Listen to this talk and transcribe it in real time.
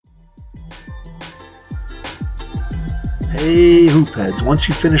Hey, Hoopheads, once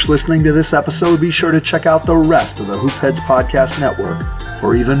you finish listening to this episode, be sure to check out the rest of the Hoopheads Podcast Network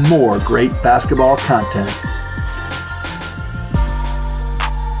for even more great basketball content.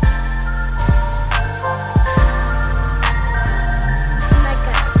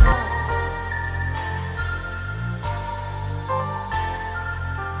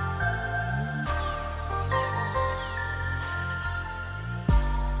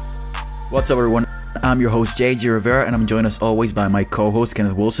 What's up, everyone? I'm your host, JJ Rivera, and I'm joined as always by my co-host,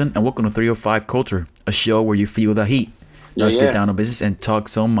 Kenneth Wilson, and welcome to 305 Culture, a show where you feel the heat. Let's get down to business and talk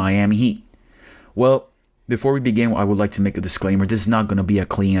some Miami Heat. Well, before we begin, I would like to make a disclaimer. This is not going to be a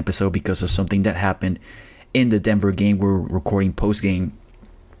clean episode because of something that happened in the Denver game. We're recording post-game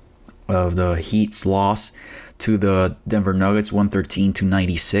of the Heat's loss to the Denver Nuggets,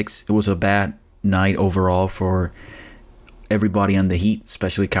 113-96. It was a bad night overall for everybody on the Heat,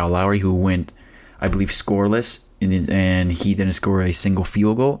 especially Kyle Lowry, who went, I believe, scoreless, and he didn't score a single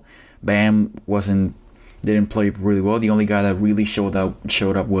field goal. Bam didn't play really well. The only guy that really showed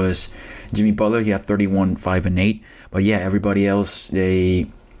up was Jimmy Butler. He had 31, 5, and 8. But yeah, everybody else,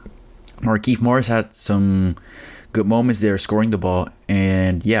 Jokic-Morris had some good moments there scoring the ball.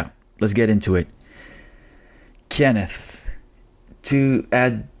 And yeah, let's get into it. Kenneth, to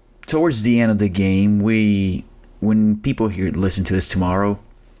add towards the end of the game, when people listen to this tomorrow,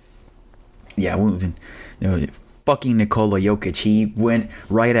 fucking Nikola Jokic, he went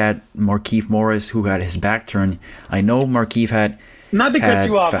right at Jokic-Morris, who had his back turned. I know Jokic had... Not to cut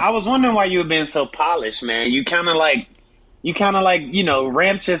you off, I was wondering why you were being so polished, man. You kind of like,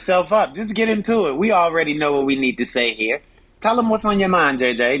 ramped yourself up. Just get into it. We already know what we need to say here. Tell them what's on your mind,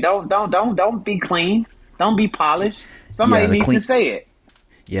 JJ. Don't be clean. Don't be polished. Somebody needs to say it.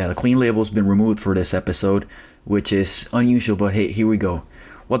 Yeah, the clean label's been removed for this episode, which is unusual, but hey, here we go.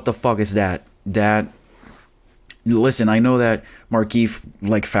 What the fuck is that? Listen, I know that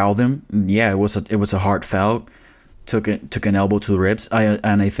Markieff fouled him. Yeah, it was a hard foul. Took an elbow to the ribs.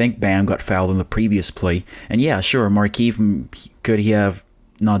 I think Bam got fouled in the previous play. And yeah, sure, Markieff, could he have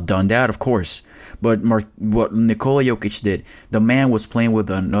not done that? Of course. But what Nikola Jokic did, the man was playing with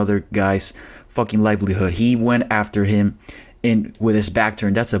another guy's fucking livelihood. He went after him with his back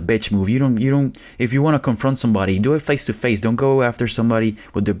turned. That's a bitch move. You don't. If you want to confront somebody, do it face to face. Don't go after somebody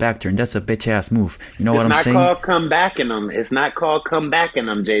with their back turned. That's a bitch ass move. You know what I'm saying? It's not called come backing them. It's not called come backing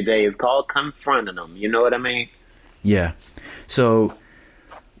them, JJ. It's called confronting them. You know what I mean? Yeah. So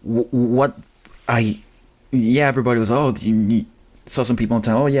everybody was, you saw some people in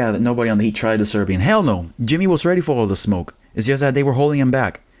town. Oh yeah, nobody on the Heat tried the Serbian. Hell no. Jimmy was ready for all the smoke. It's just that they were holding him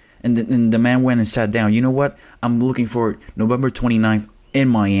back. And the man went and sat down. You know what? I'm looking for November 29th in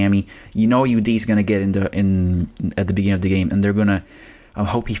Miami. You know UD's gonna get at the beginning of the game, and they're gonna. I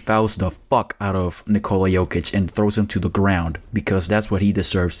hope he fouls the fuck out of Nikola Jokic and throws him to the ground, because that's what he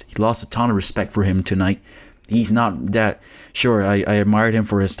deserves. He lost a ton of respect for him tonight. He's not that. Sure, I admired him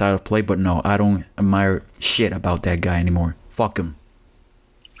for his style of play, but no, I don't admire shit about that guy anymore. Fuck him.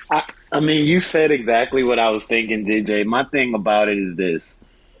 I mean, you said exactly what I was thinking, JJ. My thing about it is this.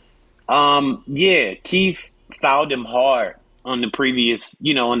 Keith fouled him hard on the previous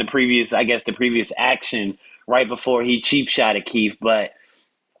action right before he cheap shot at Keith. But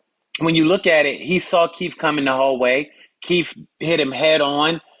when you look at it, he saw Keith coming the whole way. Keith hit him head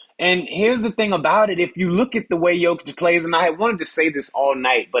on. And here's the thing about it. If you look at the way Jokic plays, and I wanted to say this all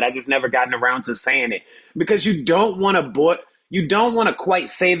night, but I just never gotten around to saying it, because you don't want to quite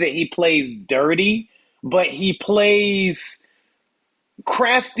say that he plays dirty, but he plays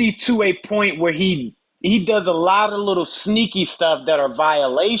crafty to a point where he does a lot of little sneaky stuff that are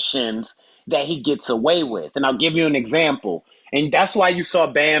violations that he gets away with. And I'll give you an example. And that's why you saw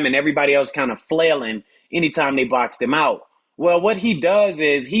Bam and everybody else kind of flailing anytime they boxed him out. Well, what he does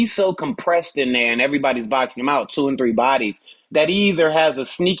is he's so compressed in there and everybody's boxing him out, 2 and 3 bodies, that he either has a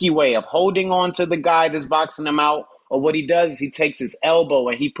sneaky way of holding on to the guy that's boxing him out, or what he does is he takes his elbow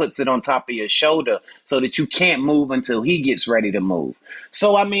and he puts it on top of your shoulder so that you can't move until he gets ready to move.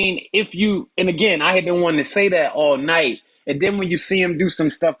 So, I mean, and again, I had been wanting to say that all night. And then when you see him do some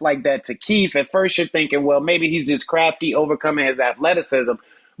stuff like that to Keith, at first you're thinking, well, maybe he's just crafty, overcoming his athleticism.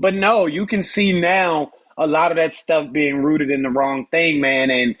 But no, you can see now a lot of that stuff being rooted in the wrong thing, man.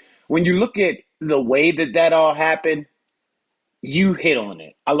 And when you look at the way that all happened, you hit on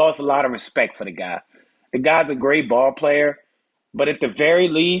it. I lost a lot of respect for the guy. The guy's a great ball player, but at the very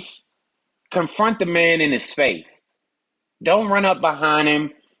least, confront the man in his face. Don't run up behind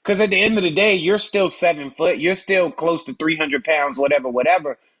him, because at the end of the day, you're still 7 foot. You're still close to 300 pounds,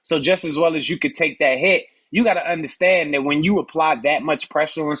 whatever. So just as well as you could take that hit you got to understand that when you apply that much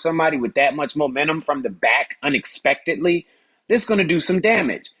pressure on somebody with that much momentum from the back unexpectedly, this is going to do some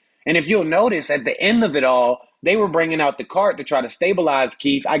damage. And if you'll notice, at the end of it all, they were bringing out the cart to try to stabilize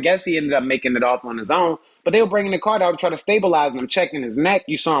Keith. I guess he ended up making it off on his own, but they were bringing the cart out to try to stabilize him, checking his neck.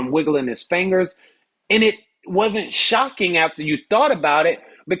 You saw him wiggling his fingers. And it wasn't shocking after you thought about it,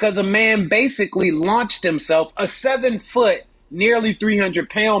 because a man basically launched himself, a 7-foot, nearly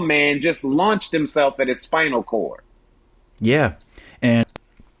 300-pound man just launched himself at his spinal cord. Yeah, and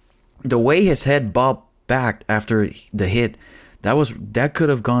the way his head bobbed back after the hit, that could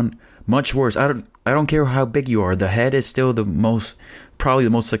have gone much worse. I don't care how big you are. The head is still probably the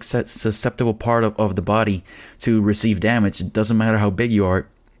most susceptible part of the body to receive damage. It doesn't matter how big you are.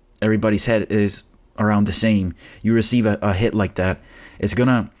 Everybody's head is around the same. You receive a hit like that, it's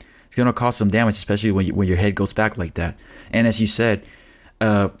gonna cause some damage, especially when your head goes back like that. And as you said,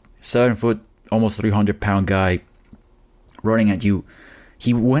 7-foot, almost 300-pound guy running at you,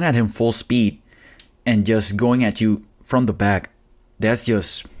 he went at him full speed and just going at you from the back. That's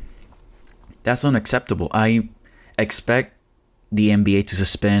unacceptable. I expect the NBA to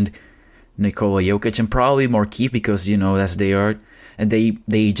suspend Nikola Jokic and probably Markieff, because that's they are, and they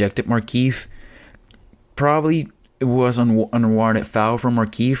ejected Markieff. Probably it was an unwarranted foul from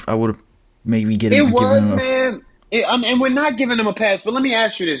Markieff. I would maybe get him. It was, man. And we're not giving him a pass, but let me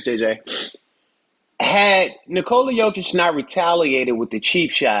ask you this, JJ. Had Nikola Jokic not retaliated with the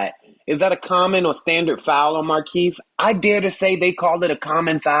cheap shot, is that a common or standard foul on Markieff? I dare to say they called it a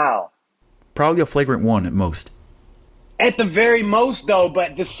common foul. Probably a flagrant one at most. At the very most, though,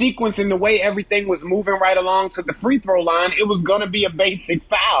 but the sequence and the way everything was moving right along to the free throw line, it was going to be a basic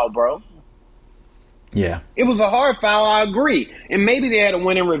foul, bro. Yeah. It was a hard foul, I agree. And maybe they had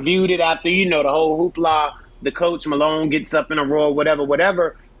went and reviewed it after, the whole hoopla, the coach Malone gets up in a roar,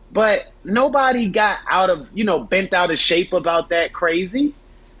 whatever. But nobody got out of, bent out of shape about that crazy.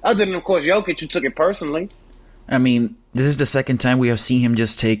 Other than, of course, Jokic, who took it personally. I mean, this is the second time we have seen him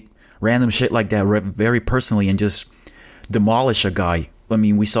just take random shit like that very personally and just demolish a guy. I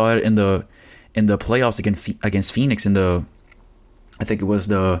mean, we saw it in the playoffs against Phoenix I think it was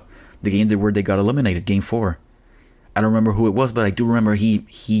the game where they got eliminated, Game 4. I don't remember who it was, but I do remember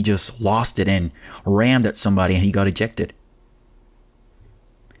he just lost it and rammed at somebody and he got ejected.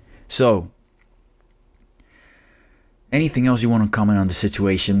 So, anything else you want to comment on the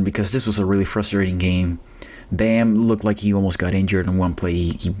situation? Because this was a really frustrating game. Bam looked like he almost got injured in one play.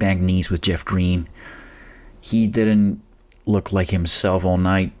 He banged knees with Jeff Green. He didn't look like himself all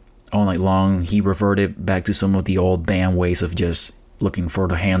night long. He reverted back to some of the old Bam ways of just looking for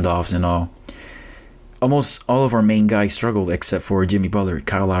the handoffs and all. Almost all of our main guys struggled except for Jimmy Butler.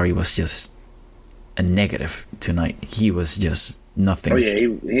 Kyle Lowry was just a negative tonight. He was just nothing. Oh, yeah,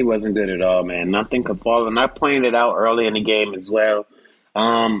 he wasn't good at all, man. Nothing could fall. And I pointed it out early in the game as well.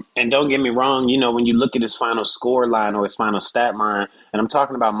 And don't get me wrong, when you look at his final score line or his final stat line, and I'm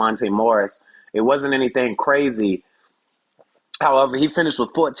talking about Monte-Morris, it wasn't anything crazy. However, he finished with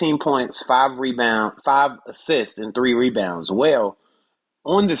 14 points, 5 assists, and 3 rebounds. Well,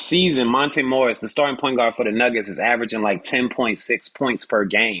 on the season, Monte-Morris, the starting point guard for the Nuggets, is averaging like 10.6 points per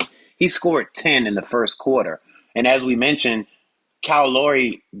game. He scored 10 in the first quarter. And as we mentioned, Kyle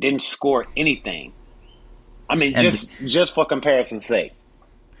Lowry didn't score anything. I mean, just for comparison's sake.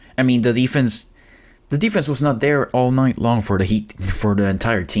 I mean, the defense was not there all night long for the Heat, for the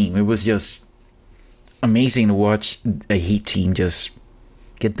entire team. It was just amazing to watch a Heat team just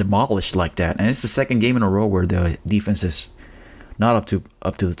get demolished like that. And it's the second game in a row where the defense is not up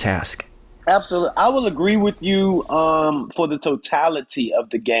to the task. Absolutely. I will agree with you for the totality of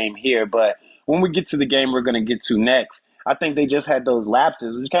the game here. But when we get to the game we're going to get to next, I think they just had those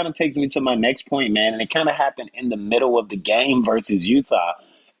lapses, which kind of takes me to my next point, man. And it kind of happened in the middle of the game versus Utah.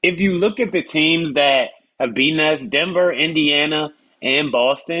 If you look at the teams that have beaten us, Denver, Indiana, and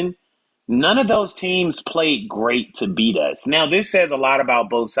Boston, none of those teams played great to beat us. Now, this says a lot about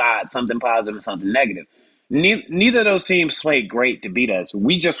both sides, something positive and something negative. Neither of those teams played great to beat us.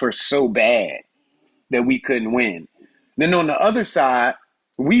 We just were so bad that we couldn't win. Then on the other side,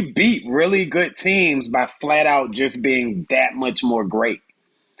 we beat really good teams by flat out just being that much more great.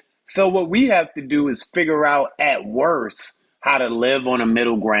 So what we have to do is figure out at worst how to live on a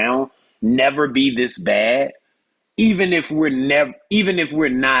middle ground, never be this bad, even if we're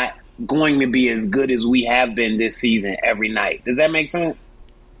not going to be as good as we have been this season every night. Does that make sense?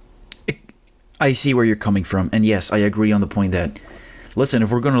 I see where you're coming from, and yes, I agree on the point that, listen,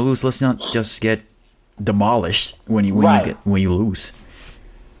 if we're going to lose, let's not just get demolished when you lose.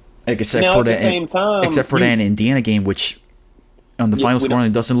 Except for the Indiana game, which On the final score,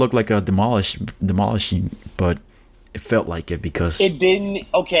 it doesn't look like a demolishing, but it felt like it because it didn't.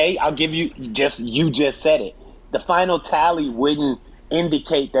 Okay, I'll give you just said it. The final tally wouldn't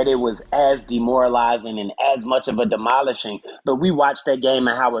indicate that it was as demoralizing and as much of a demolishing, but we watched that game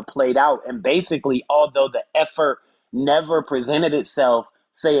and how it played out. And basically, although the effort never presented itself,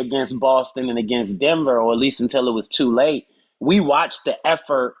 say against Boston and against Denver, or at least until it was too late, we watched the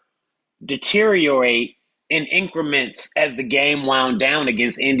effort deteriorate in increments as the game wound down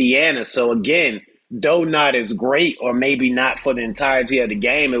against Indiana. So again, though not as great, or maybe not for the entirety of the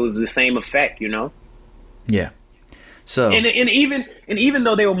game, it was the same effect, you know? Yeah. So and even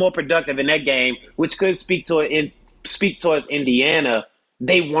though they were more productive in that game, which could speak towards Indiana,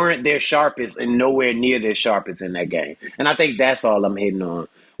 they weren't their sharpest and nowhere near their sharpest in that game. And I think that's all I'm hitting on.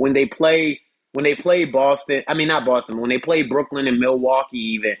 When they play Boston, I mean not Boston, when they play Brooklyn and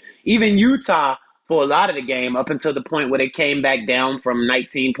Milwaukee, even Utah for a lot of the game, up until the point where they came back down from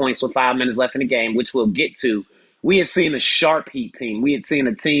 19 points with 5 minutes left in the game, which we'll get to, we had seen a sharp Heat team. We had seen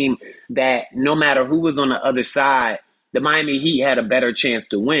a team that no matter who was on the other side, the Miami Heat had a better chance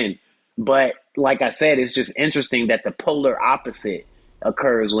to win. But like I said, it's just interesting that the polar opposite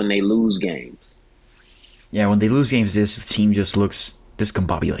occurs when they lose games. Yeah, when they lose games, this team just looks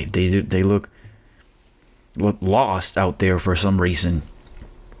discombobulated. They look lost out there for some reason.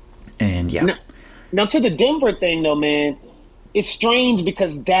 And yeah. Now to the Denver thing, though, man, it's strange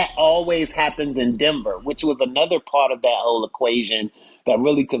because that always happens in Denver, which was another part of that whole equation that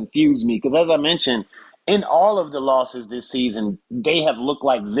really confused me. Because as I mentioned, in all of the losses this season, they have looked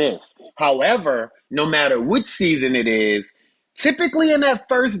like this. However, no matter which season it is, typically in that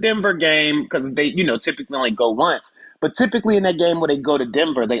first Denver game, because they, typically only go once, but typically in that game where they go to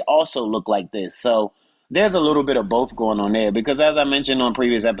Denver, they also look like this. So there's a little bit of both going on there. Because as I mentioned on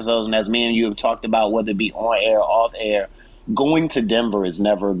previous episodes, and as me and you have talked about, whether it be on air or off air, going to Denver is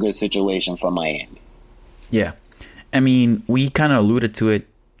never a good situation for Miami. Yeah. I mean, we kind of alluded to it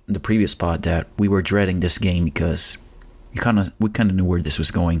in the previous pod that we were dreading this game because we kind of knew where this was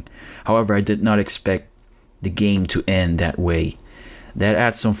going. However, I did not expect the game to end that way. That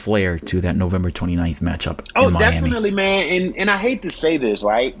adds some flair to that November 29th matchup in Miami. Definitely, man. And I hate to say this,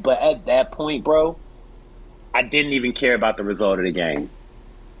 right? But at that point, bro, I didn't even care about the result of the game.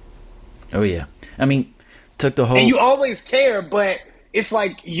 Oh, yeah. I mean, took the whole... And you always care, but it's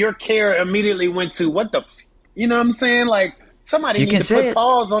like your care immediately went to, what the... you know what I'm saying? Like, somebody needs to put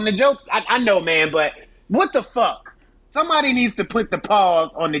pause on the joke. I know, man, but what the fuck? Somebody needs to put the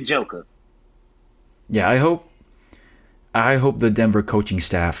pause on the Joker. Yeah, I hope the Denver coaching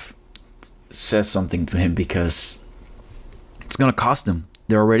staff says something to him because it's going to cost them.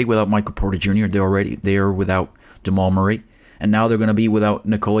 They're already without Michael Porter Jr. They're without Jamal Murray, and now they're going to be without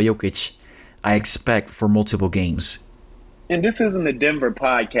Nikola Jokic. I expect for multiple games. And this isn't a Denver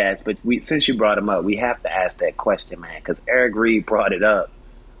podcast, but since you brought him up, we have to ask that question, man, because Eric Reed brought it up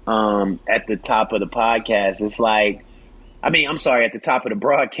at the top of the podcast. It's like, at the top of the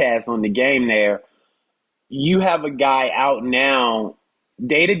broadcast on the game there. You have a guy out now,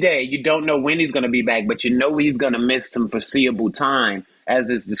 day to day. You don't know when he's going to be back, but you know he's going to miss some foreseeable time, as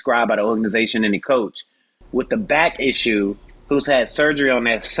is described by the organization and the coach, with the back issue, who's had surgery on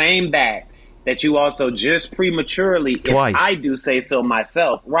that same back that you also just prematurely, twice. If I do say so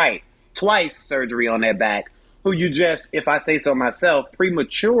myself, right, twice surgery on that back, who you just, if I say so myself,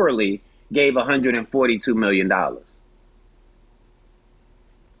 prematurely gave $142 million.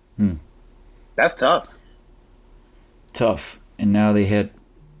 That's tough. Tough. And now they had...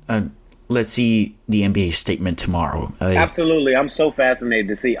 let's see the NBA statement tomorrow. Absolutely. I'm so fascinated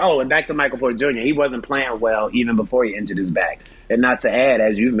to see. Oh, and back to Michael Porter Jr. He wasn't playing well even before he injured his back. And not to add,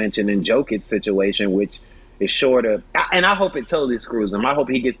 as you mentioned, in Jokic's situation, which is short of... And I hope it totally screws him. I hope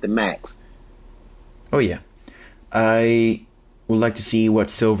he gets the max. Oh, yeah. I would like to see what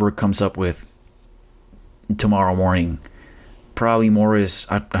Silver comes up with tomorrow morning. Probably Morris,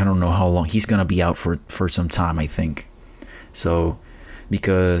 I don't know how long. He's going to be out for some time, I think. So,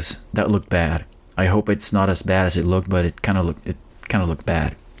 because that looked bad. I hope it's not as bad as it looked, but it kind of looked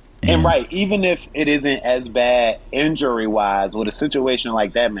bad. And right, even if it isn't as bad injury-wise, with a situation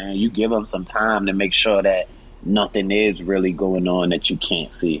like that, man, you give them some time to make sure that nothing is really going on that you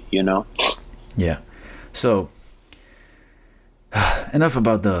can't see, you know? Yeah. So, enough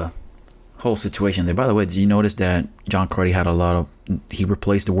about the whole situation there. By the way, did you notice that John Cruddy had he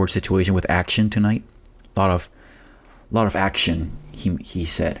replaced the word situation with action tonight? A lot of action, he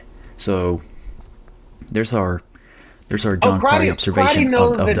said. So, there's our John Cruddy observation. Cruddy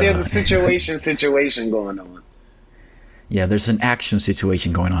knows that there's a situation going on. Yeah, there's an action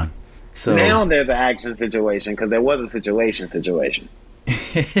situation going on. So now there's an action situation because there was a situation.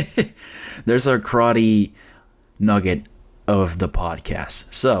 there's our karate nugget of the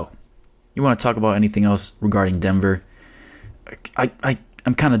podcast. So, you want to talk about anything else regarding Denver?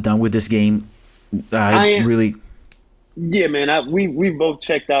 I'm kind of done with this game. Really. Yeah, man. We both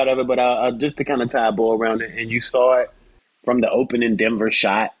checked out of it, but just to kind of tie a ball around it, and you saw it from the opening Denver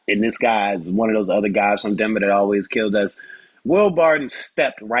shot, and this guy is one of those other guys from Denver that always killed us. Will Barton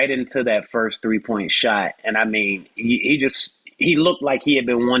stepped right into that first 3-point shot, and I mean, he looked like he had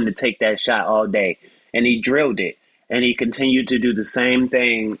been wanting to take that shot all day, and he drilled it, and he continued to do the same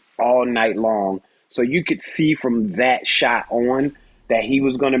thing all night long. So you could see from that shot on that he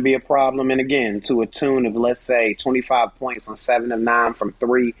was going to be a problem. And again, to a tune of, let's say, 25 points on 7 of 9 from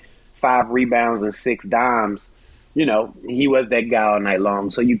 3, 5 rebounds and 6 dimes. You know, he was that guy all night long.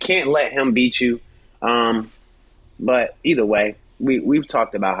 So you can't let him beat you. But either way, we've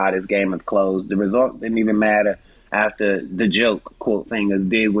talked about how this game has closed. The result didn't even matter after the joke, quote, fingers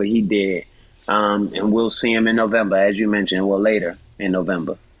did what he did. And we'll see him in November, as you mentioned, well, later in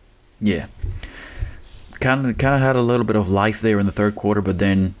November. Yeah. Kind of had a little bit of life there in the third quarter, but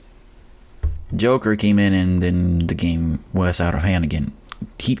then Joker came in and then the game was out of hand again.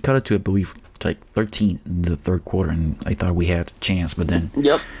 Heat cut it to, I believe, like 13 in the third quarter, and I thought we had a chance, but then...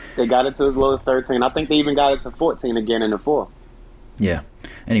 Yep, they got it to as low as 13. I think they even got it to 14 again in the fourth. Yeah.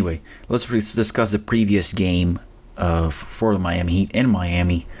 Anyway, let's discuss the previous game for the Miami Heat in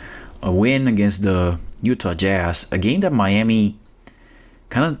Miami. A win against the Utah Jazz. A game that Miami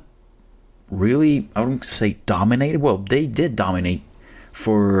kind of really, I wouldn't say dominated. Well, they did dominate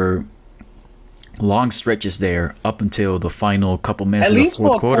for long stretches there up until the final couple minutes of the fourth quarter.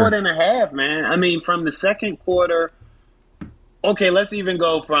 At least for a quarter and a half, man. I mean, from the second quarter, okay, let's even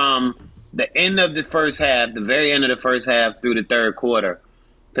go from the end of the first half, the very end of the first half through the third quarter.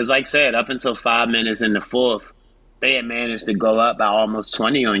 Because like I said, up until 5 minutes in the fourth, they had managed to go up by almost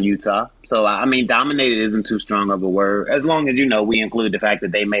 20 on Utah. So, I mean, dominated isn't too strong of a word. As long as, we include the fact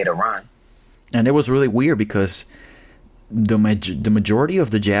that they made a run. And it was really weird because the majority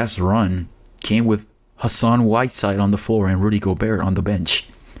of the Jazz run came with Hassan Whiteside on the floor and Rudy Gobert on the bench,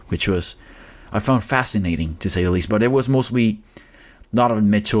 which was, I found fascinating to say the least. But it was mostly Donovan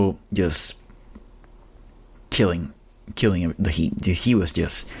Mitchell just killing the Heat. He was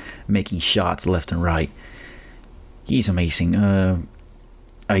just making shots left and right. He's amazing.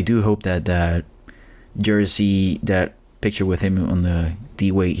 I do hope that jersey, that picture with him on the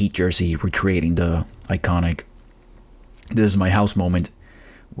D-Wade Heat jersey, recreating the iconic "This is my house" moment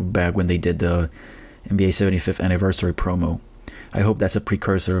back when they did the NBA 75th anniversary promo. I hope that's a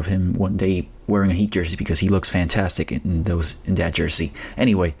precursor of him one day wearing a Heat jersey because he looks fantastic in that jersey.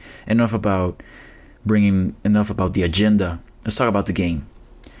 Anyway, enough about the agenda. Let's talk about the game.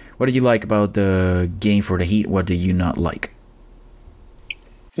 What did you like about the game for the Heat? What did you not like?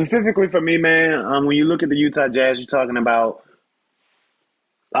 Specifically for me, man, when you look at the Utah Jazz, you're talking about,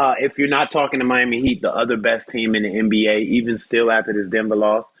 if you're not talking to Miami Heat, the other best team in the NBA, even still after this Denver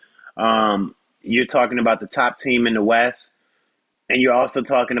loss, you're talking about the top team in the West, and you're also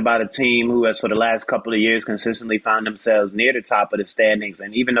talking about a team who has for the last couple of years consistently found themselves near the top of the standings.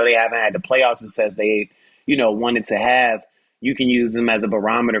 And even though they haven't had the playoff success they, wanted to have, you can use them as a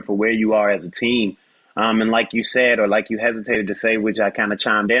barometer for where you are as a team. And like you said, or like you hesitated to say, which I kind of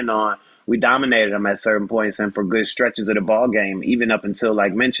chimed in on, we dominated them at certain points and for good stretches of the ball game, even up until,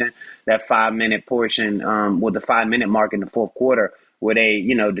 like mentioned, that 5-minute portion, with the 5-minute mark in the fourth quarter where they,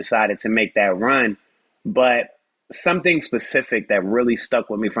 decided to make that run. But something specific that really stuck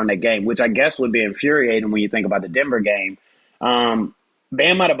with me from that game, which I guess would be infuriating when you think about the Denver game, Bam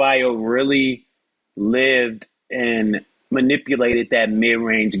Adebayo really lived and manipulated that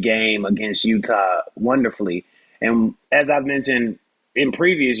mid-range game against Utah wonderfully. And as I've mentioned in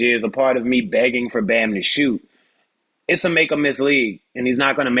previous years, a part of me begging for Bam to shoot, it's a make-or-miss league, and he's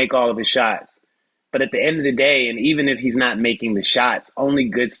not going to make all of his shots. But at the end of the day, and even if he's not making the shots, only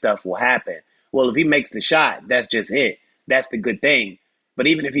good stuff will happen. Well, if he makes the shot, that's just it. That's the good thing. But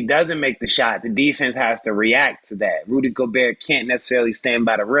even if he doesn't make the shot, the defense has to react to that. Rudy Gobert can't necessarily stand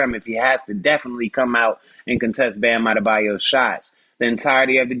by the rim. If he has to definitely come out and contest Bam Adebayo's shots, the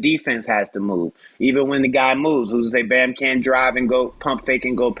entirety of the defense has to move. Even when the guy moves, who's to say Bam can't drive and go pump fake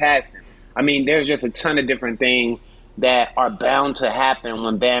and go past him. I mean, there's just a ton of different things that are bound to happen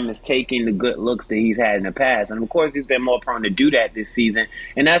when Bam is taking the good looks that he's had in the past. And, of course, he's been more prone to do that this season,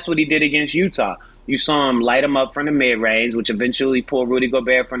 and that's what he did against Utah. You saw him light him up from the mid-range, which eventually pulled Rudy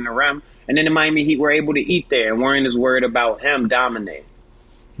Gobert from the rim, and then the Miami Heat were able to eat there and weren't as worried about him dominating.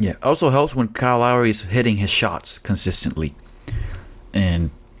 Yeah, also helps when Kyle Lowry is hitting his shots consistently. And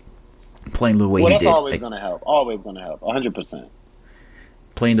playing the way well, he that's did. always going to help. Always going to help. 100%.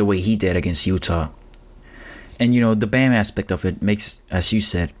 Playing the way he did against Utah. And, the Bam aspect of it makes, as you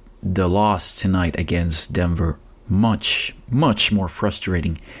said, the loss tonight against Denver much, much more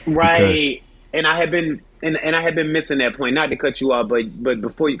frustrating. Right. And I have been missing that point. Not to cut you off, but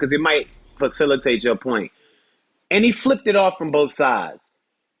before you, because it might facilitate your point. And he flipped it off from both sides.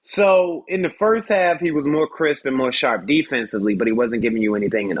 So in the first half, he was more crisp and more sharp defensively, but he wasn't giving you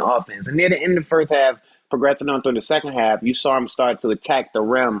anything in offense. And near the end of the first half, progressing on through the second half, you saw him start to attack the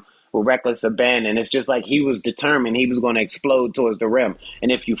rim with reckless abandon. It's just like he was determined he was going to explode towards the rim.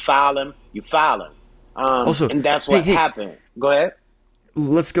 And if you foul him, you foul him. And that's what happened. Go ahead.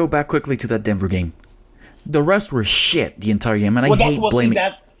 Let's go back quickly to that Denver game. The refs were shit the entire game, and I hate blaming.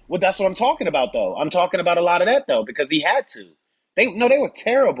 That's what I'm talking about, though. I'm talking about a lot of that, though, because he had to. They were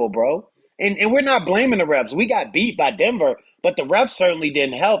terrible, bro. And we're not blaming the refs. We got beat by Denver, but the refs certainly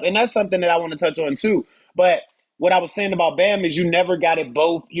didn't help. And that's something that I want to touch on, too. But what I was saying about Bam is you never got it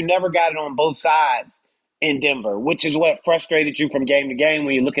on both sides in Denver, which is what frustrated you from game to game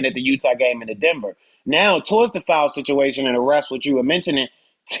when you're looking at the Utah game and the Denver. Now, towards the foul situation and the refs, what you were mentioning,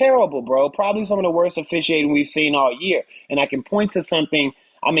 terrible, bro. Probably some of the worst officiating we've seen all year. And I can point to something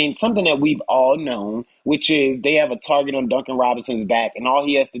that we've all known, which is they have a target on Duncan Robinson's back, and all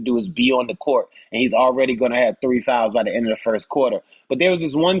he has to do is be on the court, and he's already going to have 3 fouls by the end of the first quarter. But there was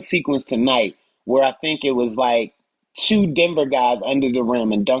this one sequence tonight where I think it was like 2 Denver guys under the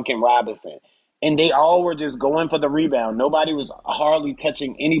rim and Duncan Robinson, and they all were just going for the rebound. Nobody was hardly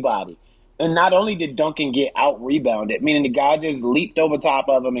touching anybody. And not only did Duncan get out-rebounded, meaning the guy just leaped over top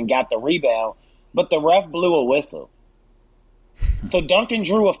of him and got the rebound, but the ref blew a whistle. So Duncan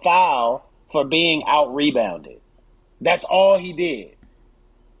drew a foul for being out-rebounded. That's all he did.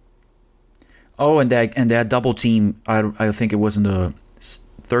 Oh, and that double team, I think it was in the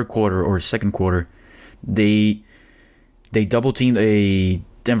third quarter or second quarter, they double teamed a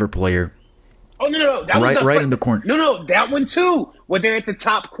Denver player. Oh, no. That was right in the corner. No, that one too. Where they're at the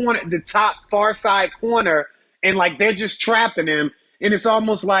top corner, the top far side corner, and like they're just trapping him. And it's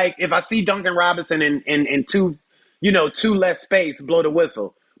almost like if I see Duncan Robinson in two less space, blow the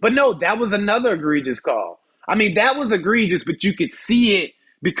whistle. But no, that was another egregious call. I mean, that was egregious, but you could see it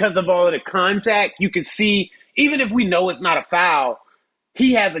because of all of the contact. You could see, even if we know it's not a foul,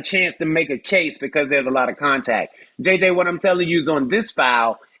 he has a chance to make a case because there's a lot of contact. JJ, what I'm telling you is on this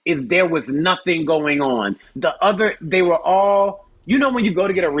foul is there was nothing going on. They were all, when you go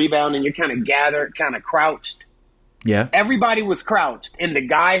to get a rebound and you're kind of gathered, kind of crouched. Yeah. Everybody was crouched. And the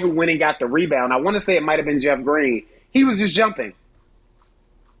guy who went and got the rebound, I want to say it might have been Jeff Green, he was just jumping.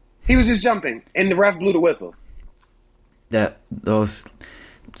 And the ref blew the whistle. Let's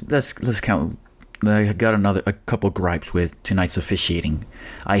count. I got a couple gripes with tonight's officiating.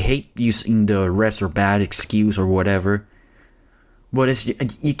 I hate using the refs or bad excuse or whatever, but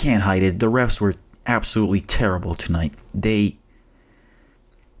you can't hide it. The refs were absolutely terrible tonight.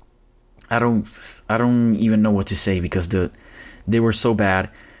 I don't even know what to say because they were so bad.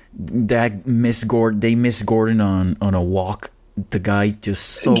 They missed Gordon on a walk. The guy just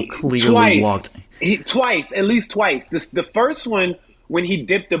so clearly walked. At least twice. The first one, when he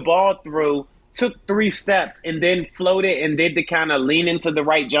dipped the ball through, took 3 steps and then floated and did the kind of lean into the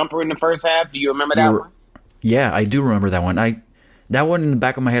right jumper in the first half. Do you remember that one? Yeah, I do remember that one. That one in the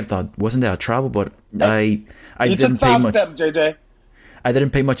back of my head thought, wasn't that a travel? But I didn't pay much. Steps, JJ. I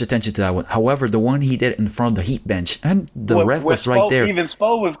didn't pay much attention to that one. However, the one he did in front of the Heat bench, and the ref was right there. Even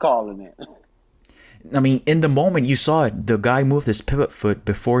Spo was calling it. I mean, in the moment you saw it, the guy moved his pivot foot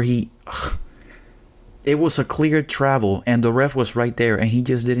before he. It was a clear travel, and the ref was right there, and he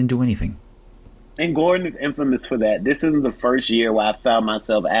just didn't do anything. And Gordon is infamous for that. This isn't the first year where I found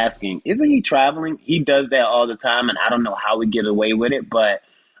myself asking, isn't he traveling? He does that all the time, and I don't know how we get away with it, but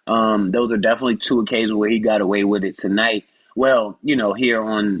those are definitely 2 occasions where he got away with it tonight. Well, here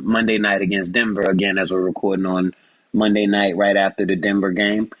on Monday night against Denver, again, as we're recording on Monday night right after the Denver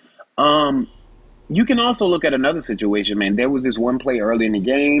game. You can also look at another situation, man. There was this one play early in the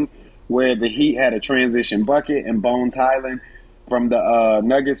game where the Heat had a transition bucket and Bones Highland from the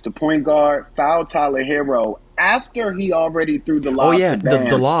Nuggets to point guard fouled Tyler Hero after he already threw the lob. Oh, yeah, to Bam.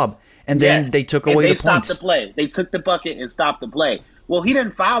 the lob. And then they took away the points. They stopped the play. They took the bucket and stopped the play. Well, he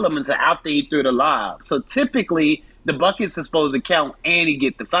didn't foul him until after he threw the lob. So typically, the bucket's supposed to count and he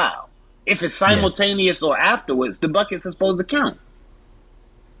get the foul. If it's simultaneous or afterwards, the bucket's supposed to count.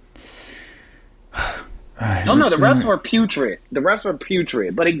 No, the refs were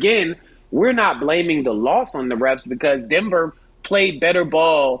putrid. But again, we're not blaming the loss on the refs because Denver played better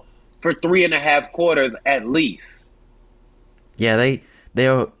ball for 3.5 quarters at least. Yeah,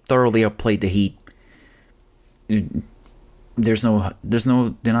 They thoroughly outplayed the Heat. There's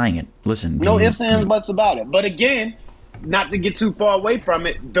no denying it. Listen, No ifs, ands, buts about it. But again, not to get too far away from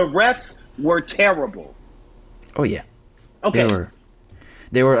it, the refs were terrible. Oh yeah, Okay.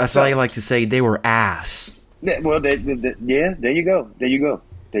 They were. As I like to say, they were ass. Well, yeah. There you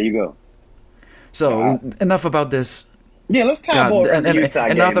go. So enough about this. Yeah, let's talk about the Utah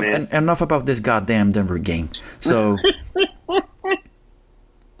game, man. Enough about this goddamn Denver game. So,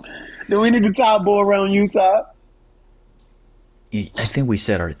 do we need to top ball around Utah? I think we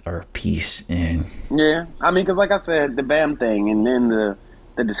said our piece. And yeah, I mean, because like I said, the Bam thing, and then the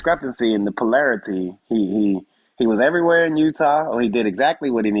discrepancy and the polarity. He was everywhere in Utah, or he did exactly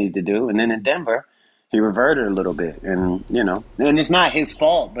what he needed to do, and then in Denver, he reverted a little bit, and and it's not his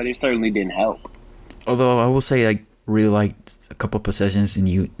fault, but it certainly didn't help. Although I will say, I really liked a couple of possessions in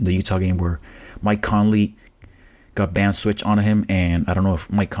the Utah game where Mike Conley got Bam switch on him, and I don't know if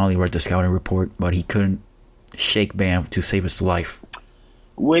Mike Conley read the scouting report, but he couldn't shake Bam to save his life.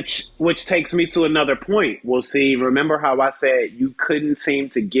 Which takes me to another point. We'll see. Remember how I said you couldn't seem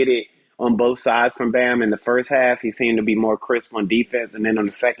to get it on both sides from Bam in the first half? He seemed to be more crisp on defense, and then on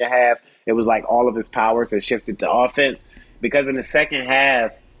the second half, it was like all of his powers had shifted to offense. Because in the second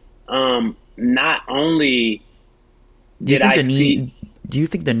half, not only do you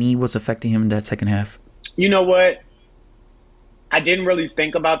think the knee was affecting him in that second half? You know what? I didn't really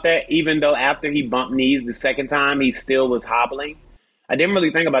think about that, even though after he bumped knees the second time, he still was hobbling. I didn't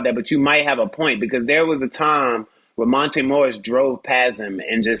really think about that, but you might have a point, because there was a time where Monte-Morris drove past him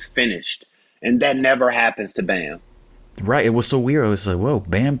and just finished, and that never happens to Bam. Right, it was so weird. I was like, whoa,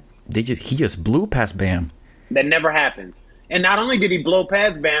 Bam, he just blew past Bam. That never happens. And not only did he blow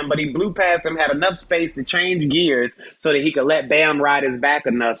past Bam, but he blew past him, had enough space to change gears so that he could let Bam ride his back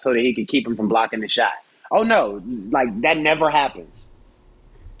enough so that he could keep him from blocking the shot. Oh, no, like that never happens.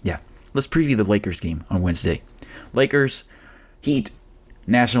 Yeah, let's preview the Lakers game on Wednesday. Lakers, Heat,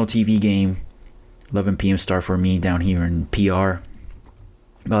 national TV game, 11 p.m. start for me down here in PR.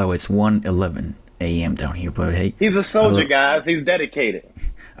 By the way, it's 1:11 a.m. down here, but hey. He's a soldier, guys. He's dedicated.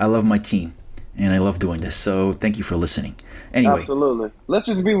 I love my team, and I love doing this, so thank you for listening. Anyway. Absolutely. Let's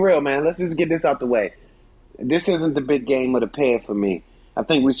just be real, man. Let's just get this out the way. This isn't the big game of the pair for me. I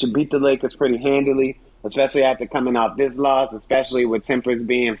think we should beat the Lakers pretty handily, especially after coming off this loss, especially with tempers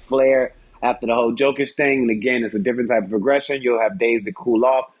being flared after the whole Jokic thing. And again, it's a different type of progression. You'll have days to cool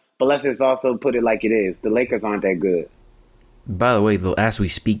off. But let's just also put it like it is. The Lakers aren't that good. By the way, as we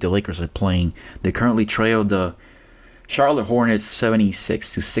speak, the Lakers are playing. They currently trail the Charlotte Hornets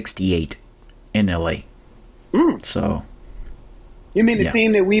 76-68 in LA. So, you mean the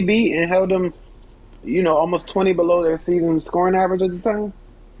team that we beat and held them, almost 20 below their season scoring average at the time?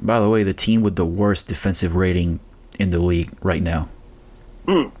 By the way, the team with the worst defensive rating in the league right now.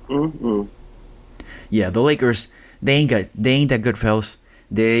 Yeah, the Lakers, they ain't that good, fellas.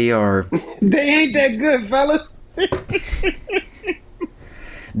 They are. They ain't that good, fellas.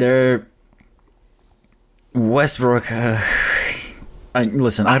 They're Westbrook.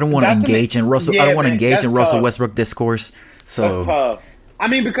 Listen, I don't want to engage in Russell. I don't want to engage in Russell Westbrook discourse. So that's tough. I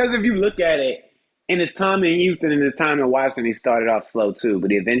mean, because if you look at it, in his time in Houston and his time in Washington, he started off slow too,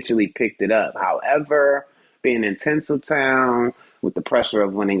 but he eventually picked it up. However, being in Tinseltown with the pressure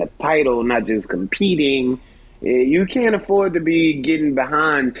of winning a title, not just competing, you can't afford to be getting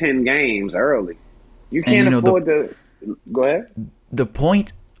behind 10 games early. You can't afford to. Go ahead. The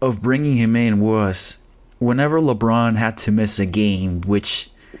point of bringing him in was whenever LeBron had to miss a game,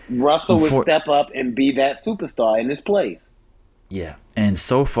 which Russell would step up and be that superstar in his place. Yeah, and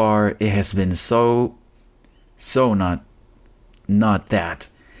so far it has been so not that.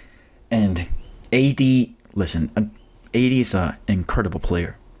 And AD, listen, AD is an incredible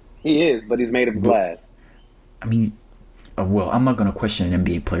player. He is, but he's made of glass. I mean, well, I'm not going to question an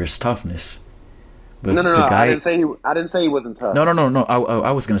NBA player's toughness. But no. I didn't say he wasn't tough. No.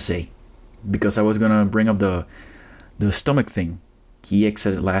 I was going to say, because I was going to bring up the stomach thing. He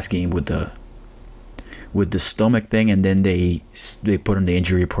exited last game with the stomach thing, and then they put in the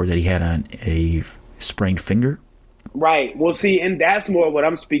injury report that he had a sprained finger. Right. Well, see, and that's more what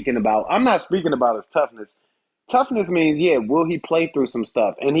I'm speaking about. I'm not speaking about his toughness. Toughness means, will he play through some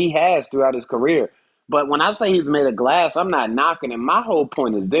stuff? And he has throughout his career. But when I say he's made of glass, I'm not knocking him. My whole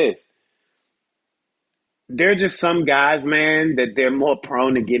point is this. There are just some guys, man, that they're more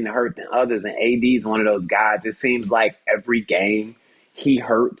prone to getting hurt than others. And AD is one of those guys. It seems like every game he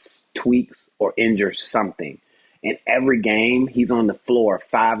hurts, tweaks, or injures something. And every game he's on the floor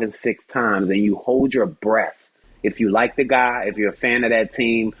 5 and 6 times, and you hold your breath if you like the guy, if you're a fan of that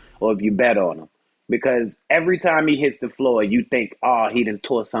team, or if you bet on him. because every time he hits the floor, you think, oh, he done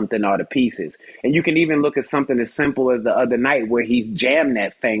tore something all to pieces. And you can even look at something as simple as the other night where he's jammed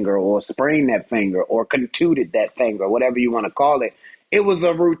that finger or sprained that finger or contuted that finger, whatever you want to call it. It was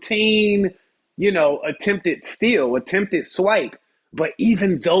a routine, attempted steal, attempted swipe. But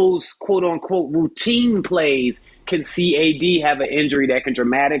even those quote unquote routine plays can see AD have an injury that can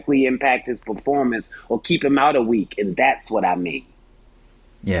dramatically impact his performance or keep him out a week. And that's what I mean.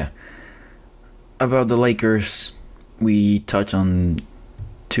 Yeah. About the Lakers, we touch on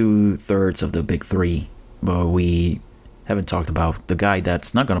 2/3 of the big three, but we haven't talked about the guy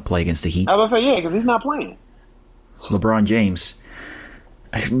that's not going to play against the Heat. I was going to say, because he's not playing. LeBron James.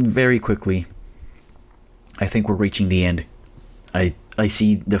 Very quickly, I think we're reaching the end. I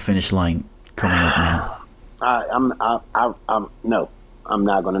see the finish line coming up now. No, I'm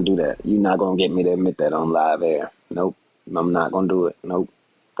not going to do that. You're not going to get me to admit that on live air. Nope, I'm not going to do it. Nope,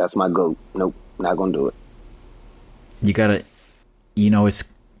 that's my GOAT. Nope, not going to do it. You gotta, you already see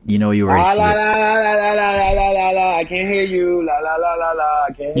it. I can't hear you. I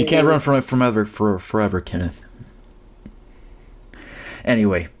can't. You can't run from it forever, Kenneth.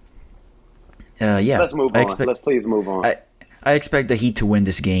 Anyway, yeah. Let's move on. Let's please move on. I expect the Heat to win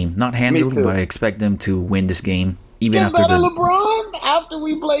this game. Not handily, but I expect them to win this game. Even after LeBron, after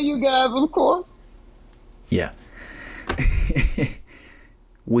we play you guys, of course. Yeah.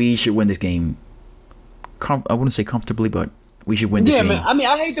 We should win this game. I wouldn't say comfortably, but we should win this game. Man. I mean,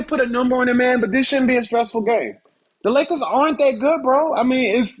 I hate to put a number on it, man, but this shouldn't be a stressful game. The Lakers aren't that good, bro. I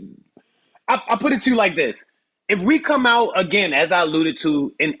mean, I put it to you like this. If we come out, again, as I alluded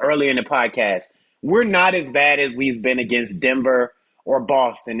to earlier in the podcast, we're not as bad as we've been against Denver or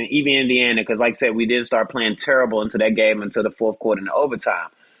Boston and even Indiana, because like I said, we didn't start playing terrible into that game until the fourth quarter and the overtime.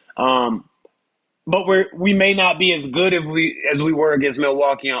 But we may not be as good as we were against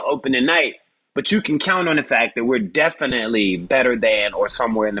Milwaukee on opening night, but you can count on the fact that we're definitely better than or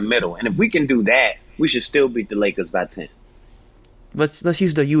somewhere in the middle. And if we can do that, we should still beat the Lakers by 10. Let's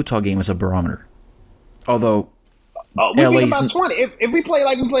use the Utah game as a barometer. Although we beat them by 20. If we play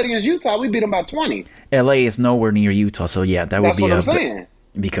like we played against Utah, we beat them by 20. LA is nowhere near Utah, so yeah, That's what I'm saying.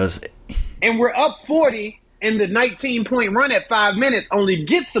 And we're up 40, and the 19-point run at 5 minutes only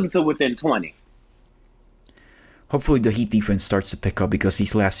gets them to within 20. Hopefully the Heat defense starts to pick up, because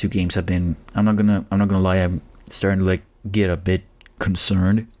these last two games have been, I'm not gonna lie, I'm starting to get a bit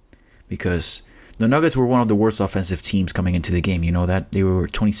concerned, because the Nuggets were one of the worst offensive teams coming into the game. You know that? They were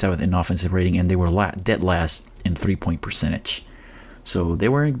 27th in offensive rating, and they were dead last in 3-point percentage. So they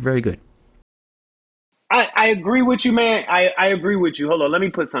weren't very good. I agree with you, man. I agree with you. Hold on, let me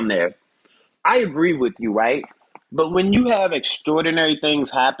put something there. I agree with you, right? But when you have extraordinary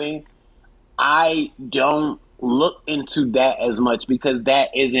things happen, I don't look into that as much, because that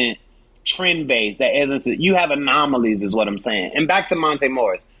isn't trend-based. That isn't. You have anomalies is what I'm saying. And back to Monte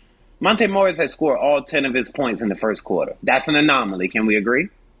Morris. Monte Morris has scored all 10 of his points in the first quarter. That's an anomaly. Can we agree?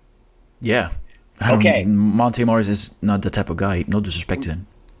 Yeah. Okay. Monte Morris is not the type of guy. No disrespect to him.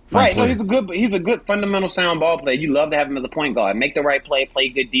 Right. No, he's a good fundamental sound ball player. You love to have him as a point guard. Make the right play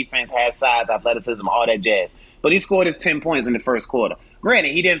good defense, has size, athleticism, all that jazz. But he scored his 10 points in the first quarter.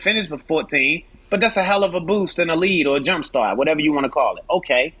 Granted, he didn't finish with 14, but that's a hell of a boost and a lead or a jump start, whatever you want to call it.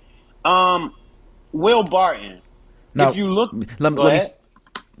 Okay. Will Barton. Now, if you look,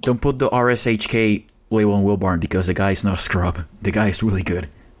 don't put the RSHK label on Will Barton, because the guy is not a scrub. The guy is really good.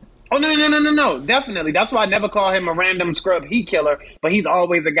 Oh, no. Definitely. That's why I never call him a random scrub heat killer, but he's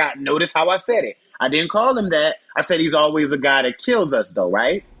always a guy. Notice how I said it. I didn't call him that. I said he's always a guy that kills us, though,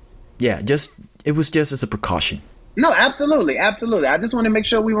 right? Yeah, it was just as a precaution. No, absolutely. I just want to make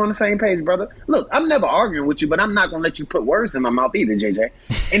sure we were on the same page, brother. Look, I'm never arguing with you, but I'm not going to let you put words in my mouth either, JJ.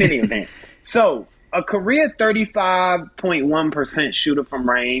 In any event. So, a career 35.1% shooter from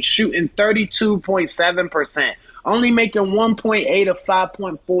range, shooting 32.7%, only making 1.8 of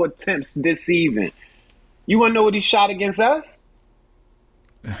 5.4 attempts this season. You want to know what he shot against us?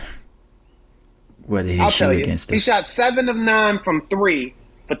 What did he shoot against us? He shot 7 of 9 from 3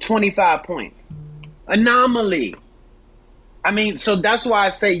 for 25 points. Anomaly. I mean, so that's why I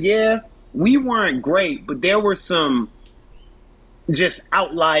say, yeah, we weren't great, but there were some just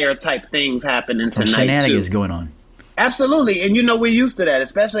outlier type things happening tonight, shenanigans going on. Absolutely. And we're used to that,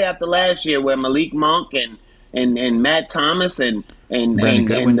 especially after last year where Malik Monk and Matt Thomas and Brandon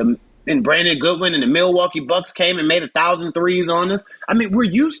Goodwin and the Milwaukee Bucks came and made 1,000 threes on us. I mean, we're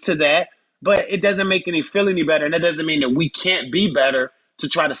used to that, but it doesn't make any feel any better. And that doesn't mean that we can't be better to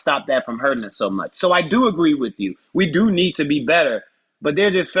try to stop that from hurting us so much. So I do agree with you. We do need to be better, but there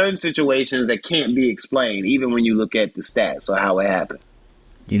are just certain situations that can't be explained, even when you look at the stats or how it happened.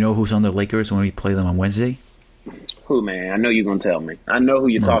 You know who's on the Lakers when we play them on Wednesday? Who, man? I know you're going to tell me. I know who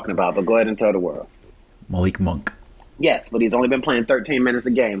you're talking about, but go ahead and tell the world. Malik Monk. Yes, but he's only been playing 13 minutes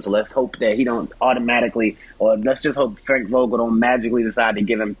a game, so let's hope that he don't automatically, or let's just hope Frank Vogel don't magically decide to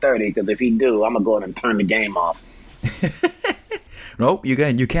give him 30, because if he do, I'm going to go ahead and turn the game off. Nope, you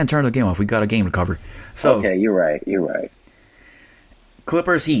can't turn the game off. We got a game to cover. So okay, you're right.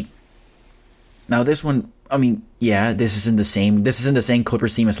 Clippers Heat. Now this one, I mean, yeah, this isn't the same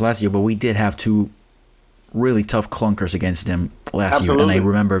Clippers team as last year, but we did have two really tough clunkers against them last year, and I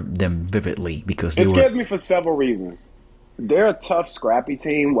remember them vividly because it scared me for several reasons. They're a tough, scrappy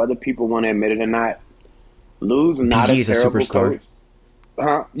team, whether people want to admit it or not. Lou's not PG is a terrible superstar.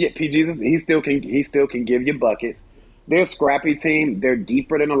 Coach. Yeah, PG he still can give you buckets. They're a scrappy team. They're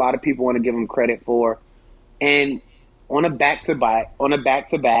deeper than a lot of people want to give them credit for. And on a back-to-back,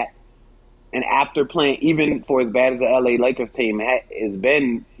 and after playing, even for as bad as the LA Lakers team has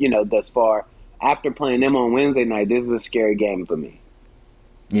been, thus far, after playing them on Wednesday night, this is a scary game for me.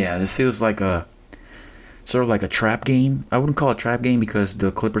 Yeah, it feels like sort of like a trap game. I wouldn't call it a trap game because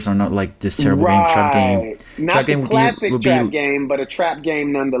the Clippers are not like this terrible game. Trap game. Not trap the game classic trap game, but a trap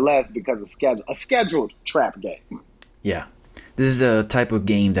game nonetheless because of a scheduled trap game. Yeah. This is a type of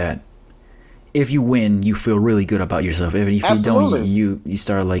game that if you win, you feel really good about yourself. If you don't, you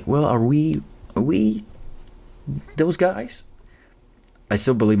start like, well, are we those guys? I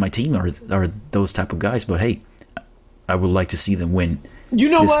still believe my team are those type of guys, but hey, I would like to see them win. You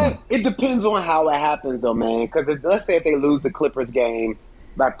know what? One. It depends on how it happens, though, man. Because let's say if they lose the Clippers game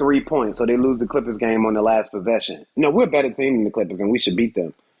by 3 points, so they lose the Clippers game on the last possession. No, we're a better team than the Clippers, and we should beat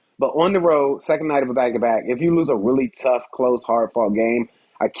them. But on the road, second night of a back-to-back, if you lose a really tough, close, hard-fought game,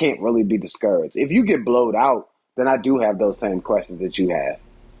 I can't really be discouraged. If you get blowed out, then I do have those same questions that you had.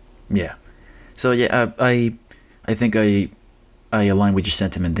 Yeah. So, yeah, I think I align with your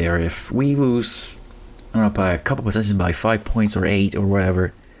sentiment there. If we lose, I don't know, by a couple possessions, by 5 points or 8 or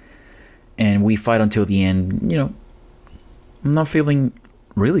whatever, and we fight until the end, I'm not feeling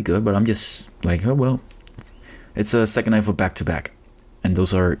really good, but I'm just like, oh, well, it's a second night of a back-to-back. And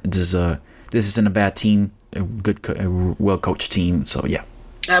this isn't a bad team, a good, well-coached team, so yeah.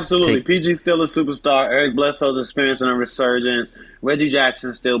 Absolutely. PG's still a superstar. Eric Bledsoe's experiencing a resurgence. Reggie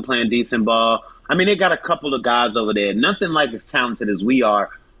Jackson's still playing decent ball. I mean, they got a couple of guys over there. Nothing like as talented as we are,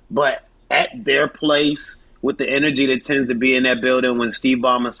 but at their place with the energy that tends to be in that building when Steve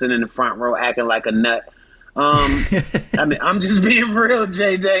Ballmer's sitting in the front row acting like a nut. I mean, I'm just being real,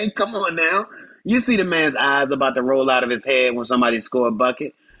 JJ. Come on now. You see the man's eyes about to roll out of his head when somebody score a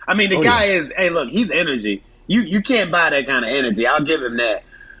bucket. I mean, the guy is, hey, look, he's energy. You can't buy that kind of energy. I'll give him that.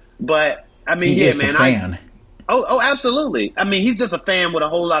 But, I mean, he is a fan. Absolutely. I mean, he's just a fan with a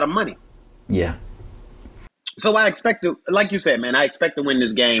whole lot of money. Yeah. So I expect to, like you said, man, I expect to win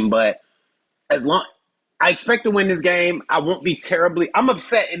this game. But I expect to win this game, I won't be terribly, I'm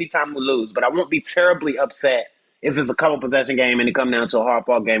upset anytime we lose, but I won't be terribly upset if it's a couple possession game and it come down to a hard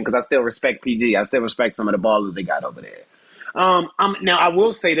fought game because I still respect PG. I still respect some of the ballers they got over there. Now, I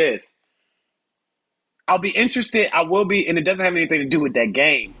will say this. I'll be interested. And it doesn't have anything to do with that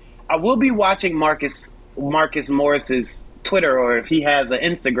game. I will be watching Marcus Morris's Twitter or if he has an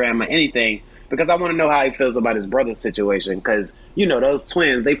Instagram or anything because I want to know how he feels about his brother's situation because, those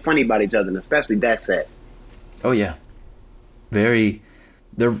twins, they funny about each other, and especially that set. Oh, yeah. They're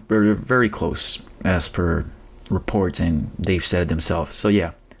very close as per reports, and they've said it themselves. So,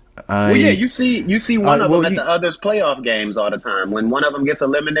 yeah. You see one of them at the other's playoff games all the time. When one of them gets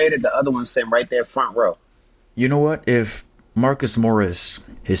eliminated, the other one's sitting right there front row. You know what? If Marcus Morris,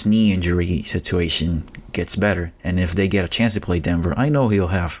 his knee injury situation gets better, and if they get a chance to play Denver, I know he'll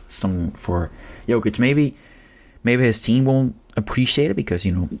have some for Jokic. Maybe his team won't appreciate it because,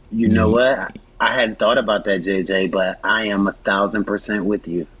 You know what? I hadn't thought about that, JJ, but I am 1,000% with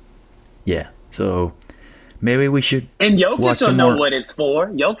you. Yeah, so maybe we should. And Jokic will know what it's for.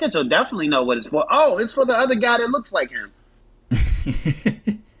 Jokic will definitely know what it's for. Oh, it's for the other guy that looks like him.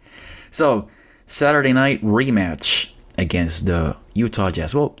 So, Saturday night rematch against the Utah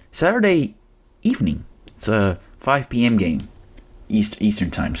Jazz. Well, Saturday evening. It's a 5 p.m. game,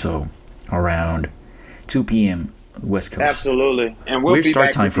 Eastern time. So, around 2 p.m. West Coast. Absolutely, and we'll be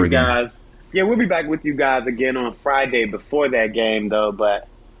back with you guys. Yeah, we'll be back with you guys again on Friday before that game, though. But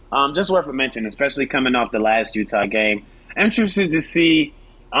just worth a mention, especially coming off the last Utah game. Interested to see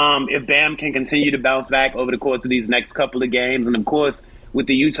if Bam can continue to bounce back over the course of these next couple of games. And, of course, with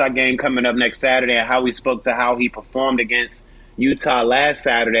the Utah game coming up next Saturday and how we spoke to how he performed against Utah last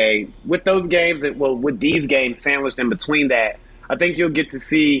Saturday. With those games, with these games sandwiched in between that, I think you'll get to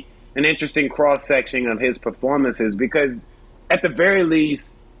see an interesting cross-section of his performances because at the very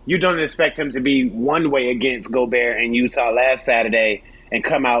least, you don't expect him to be one way against Gobert and Utah last Saturday and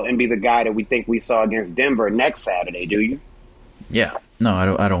come out and be the guy that we think we saw against Denver next Saturday, do you? Yeah. No,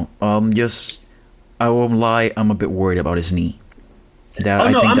 I don't. I won't lie. I'm a bit worried about his knee.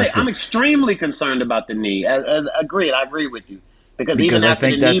 I'm extremely concerned about the knee. As agreed, I agree with you because even after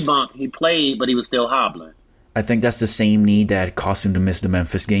the knee bump, he played, but he was still hobbling. I think that's the same knee that caused him to miss the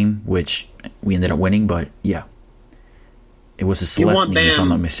Memphis game, which we ended up winning. But yeah, it was his left knee, if I'm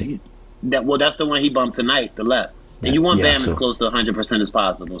not mistaken. That's the one he bumped tonight, the left. And you want Bam as close to 100% as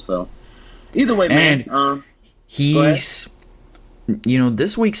possible. So either way, man. He's,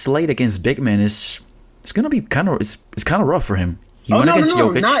 this week's slate against big men it's gonna be kind of rough for him. He went against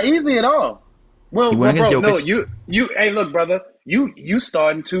Jokic. Not easy at all. Well, bro, Jokic. No, you. Hey, look, brother, you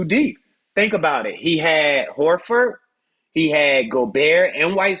starting too deep. Think about it. He had Horford, he had Gobert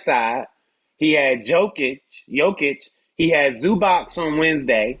and Whiteside, he had Jokic, he had Zubac on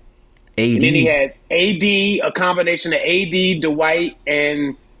Wednesday, AD. And then he has AD, a combination of AD, Dwight,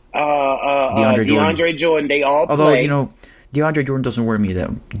 and DeAndre Jordan. They all play. Although DeAndre Jordan doesn't worry me.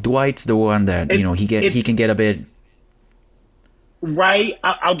 That Dwight's the one that he can get a bit. Right,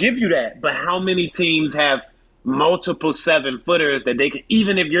 I'll give you that. But how many teams have multiple 7-footers that they can,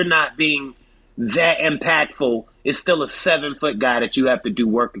 even if you're not being that impactful, it's still a 7-foot guy that you have to do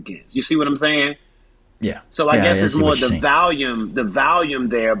work against. You see what I'm saying? Yeah. So I guess it's more the volume. The volume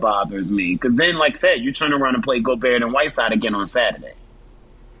there bothers me because then, like I said, you turn around and play Gobert and Whiteside again on Saturday.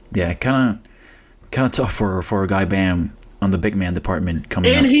 Yeah, kind of tough for a guy Bam on the big man department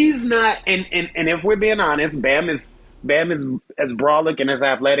coming. And up. He's not. And if we're being honest, Bam is as brolic and as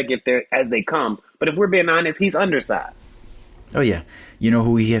athletic as they come. But if we're being honest, he's undersized. Oh yeah,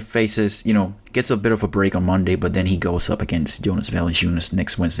 who he faces. Gets a bit of a break on Monday, but then he goes up against Jonas Valanciunas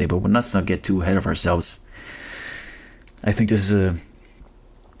next Wednesday. But let's not get too ahead of ourselves. I think this is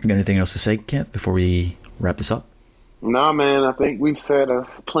you got anything else to say, Kenneth, before we wrap this up? No, man. I think we've said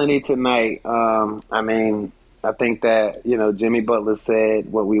plenty tonight. I think that Jimmy Butler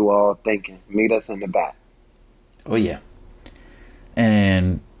said what we were all thinking. Meet us in the back. Oh yeah,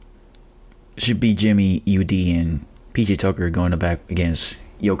 and it should be Jimmy, UD, and PJ Tucker going back against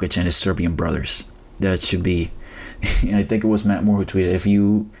Jokic and his Serbian brothers. That should be. And I think it was Matt Moore who tweeted, if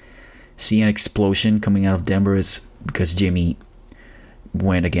you see an explosion coming out of Denver, it's because Jimmy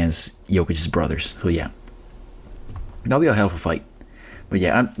went against Jokic's brothers. So yeah, that'll be a hell of a fight. But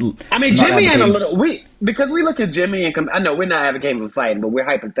yeah, Jimmy and a little because we look at Jimmy and I know we're not advocating for fighting, but we're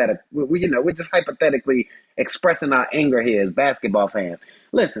hypothetical. We're just hypothetically expressing our anger here as basketball fans.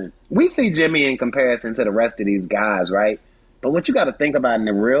 Listen, we see Jimmy in comparison to the rest of these guys, right? But what you got to think about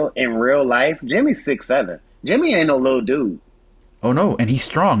in real life, Jimmy's 6'7". Jimmy ain't no little dude. Oh no, and he's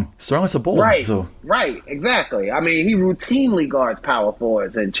strong as a bull. Right, so. Right, exactly. He routinely guards power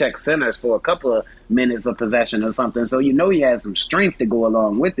forwards and checks centers for a couple of minutes of possession or something. So he has some strength to go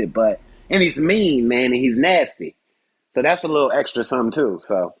along with it. And he's mean, man, and he's nasty. So that's a little extra something too.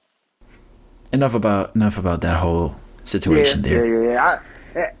 So enough about that whole situation there. Yeah.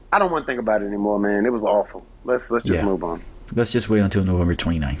 I don't want to think about it anymore, man. It was awful. Let's just move on. Let's just wait until November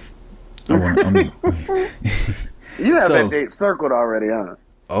 29th. You have that date circled already, huh?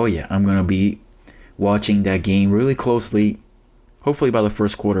 Oh, yeah. I'm going to be watching that game really closely. Hopefully by the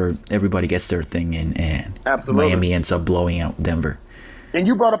first quarter, everybody gets their thing in and Absolutely. Miami ends up blowing out Denver. And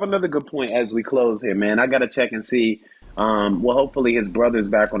you brought up another good point as we close here, man. I got to check and see. Hopefully his brother's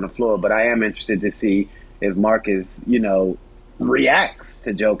back on the floor, but I am interested to see if Marcus, reacts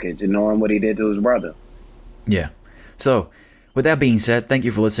to Jokic and knowing what he did to his brother. Yeah. So, with that being said, thank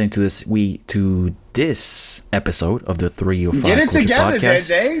you for listening to this episode of the 305 Get it Culture together,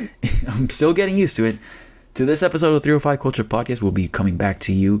 Podcast. JJ. I'm still getting used to it. To this episode of the 305 Culture Podcast, we'll be coming back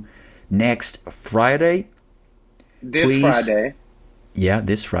to you next Friday. This Friday. Yeah,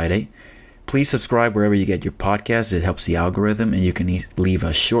 this Friday. Please subscribe wherever you get your podcasts. It helps the algorithm, and you can leave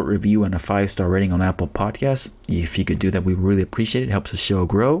a short review and a 5-star rating on Apple Podcasts. If you could do that, we really appreciate it. It helps the show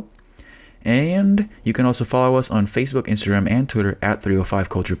grow. And you can also follow us on Facebook, Instagram, and Twitter at 305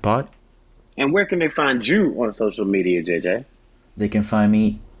 Culture Pod. And where can they find you on social media, JJ? They can find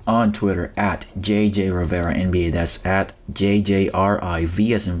me on Twitter at JJ Rivera NBA. That's at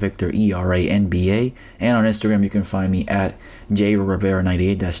JJRIV as in Victor ERA NBA. And on Instagram, you can find me at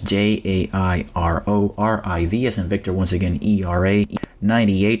JRivera98. That's JAIRORIV as in Victor, once again,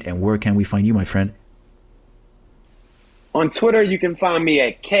 ERA98. And where can we find you, my friend? On Twitter, you can find me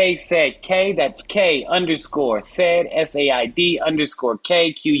at KSaidK. That's K_Said,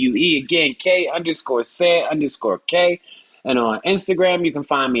 SAID_K, QUE. Again, K_Said_K. And on Instagram, you can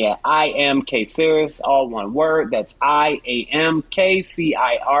find me at I am Kcirrus, all one word. That's IAMKCIRRUS.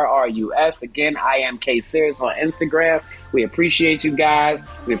 Again, I am Kcirrus on Instagram. We appreciate you guys.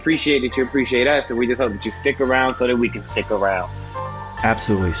 We appreciate that you appreciate us, and we just hope that you stick around so that we can stick around.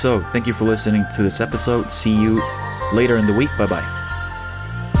 Absolutely. So thank you for listening to this episode. See you later in the week. Bye-bye.